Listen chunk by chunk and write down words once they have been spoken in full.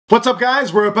What's up,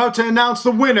 guys? We're about to announce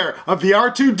the winner of the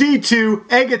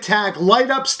R2-D2 Egg Attack Light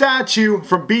Up statue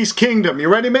from Beast Kingdom. You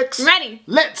ready, Mix? I'm ready.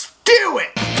 Let's do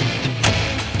it!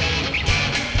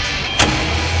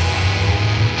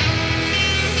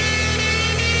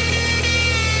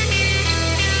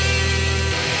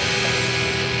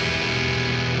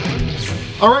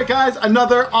 Alright guys,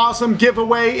 another awesome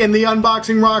giveaway in the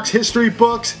Unboxing Rocks history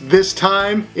books. This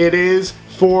time it is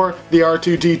for the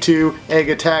R2-D2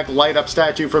 Egg Attack Light Up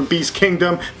statue from Beast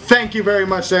Kingdom. Thank you very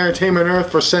much to Entertainment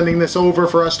Earth for sending this over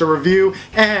for us to review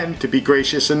and to be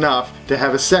gracious enough to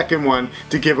have a second one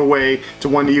to give away to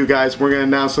one of you guys. We're going to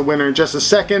announce the winner in just a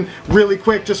second. Really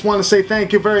quick, just want to say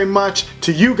thank you very much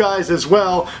to you guys as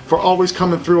well for always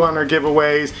coming through on our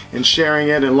giveaways and sharing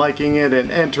it and liking it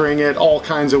and entering it all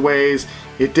kinds of ways.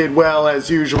 It did well as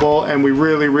usual, and we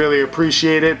really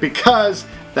appreciate it because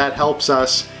that helps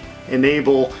us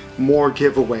enable more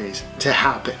giveaways to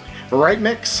happen. Right,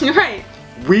 Mix? You're right.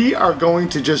 We are going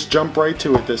to just jump right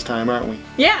to it this time, aren't we?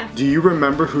 Yeah. Do you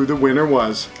remember who the winner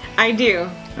was? I do.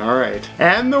 Alright.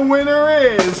 And the winner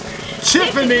is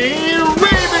Tiffany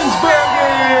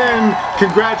Ravensbergen!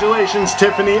 Congratulations,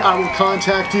 Tiffany. I will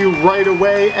contact you right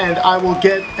away and I will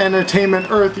get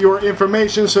Entertainment Earth your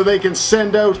information so they can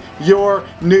send out your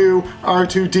new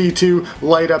R2-D2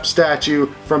 light up statue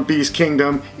from Beast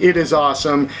Kingdom. It is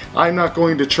awesome. I'm not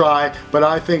going to try, but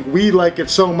I think we like it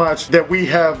so much that we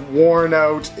have worn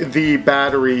out the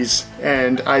batteries,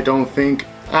 and I don't think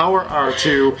our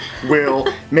R2 will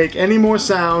make any more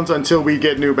sounds until we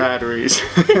get new batteries.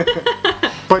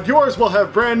 But yours will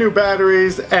have brand new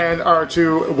batteries and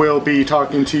R2 will be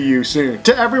talking to you soon.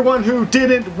 To everyone who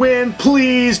didn't win,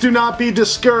 please do not be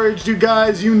discouraged, you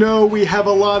guys. You know we have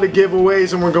a lot of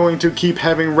giveaways and we're going to keep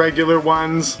having regular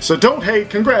ones. So don't hate,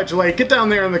 congratulate. Get down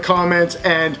there in the comments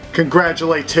and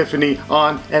congratulate Tiffany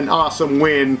on an awesome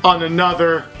win on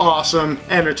another awesome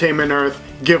Entertainment Earth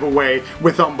giveaway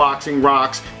with Unboxing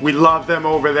Rocks. We love them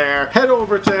over there. Head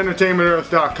over to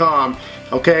entertainmentearth.com,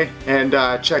 okay, and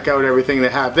check out everything they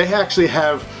have. They actually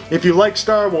have, if you like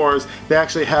Star Wars, they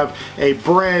actually have a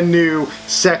brand new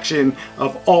section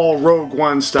of all Rogue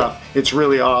One stuff. It's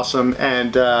really awesome,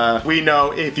 and we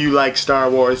know if you like Star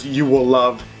Wars, you will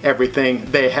love everything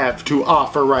they have to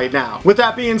offer right now. With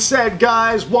that being said,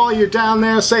 guys, while you're down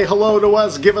there, say hello to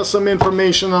us, give us some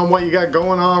information on what you got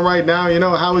going on right now. You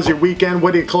know, how was your weekend?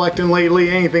 What are you collecting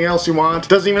lately? Anything else you want?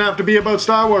 Doesn't even have to be about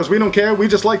Star Wars. We don't care. We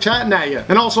just like chatting at you.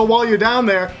 And also, while you're down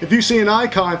there, if you see an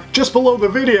icon just below the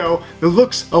video that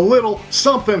looks a little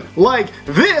something like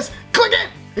this, click it!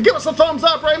 And give us a thumbs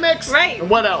up, right, Mix? Right. And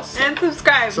what else? And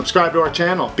subscribe. Subscribe to our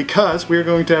channel because we're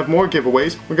going to have more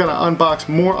giveaways. We're going to unbox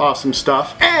more awesome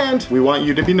stuff. And we want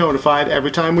you to be notified every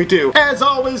time we do. As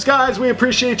always, guys, we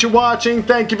appreciate you watching.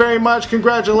 Thank you very much.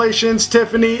 Congratulations,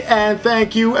 Tiffany. And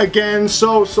thank you again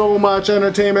so much,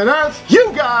 Entertainment Earth.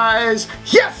 You guys,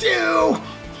 yes you!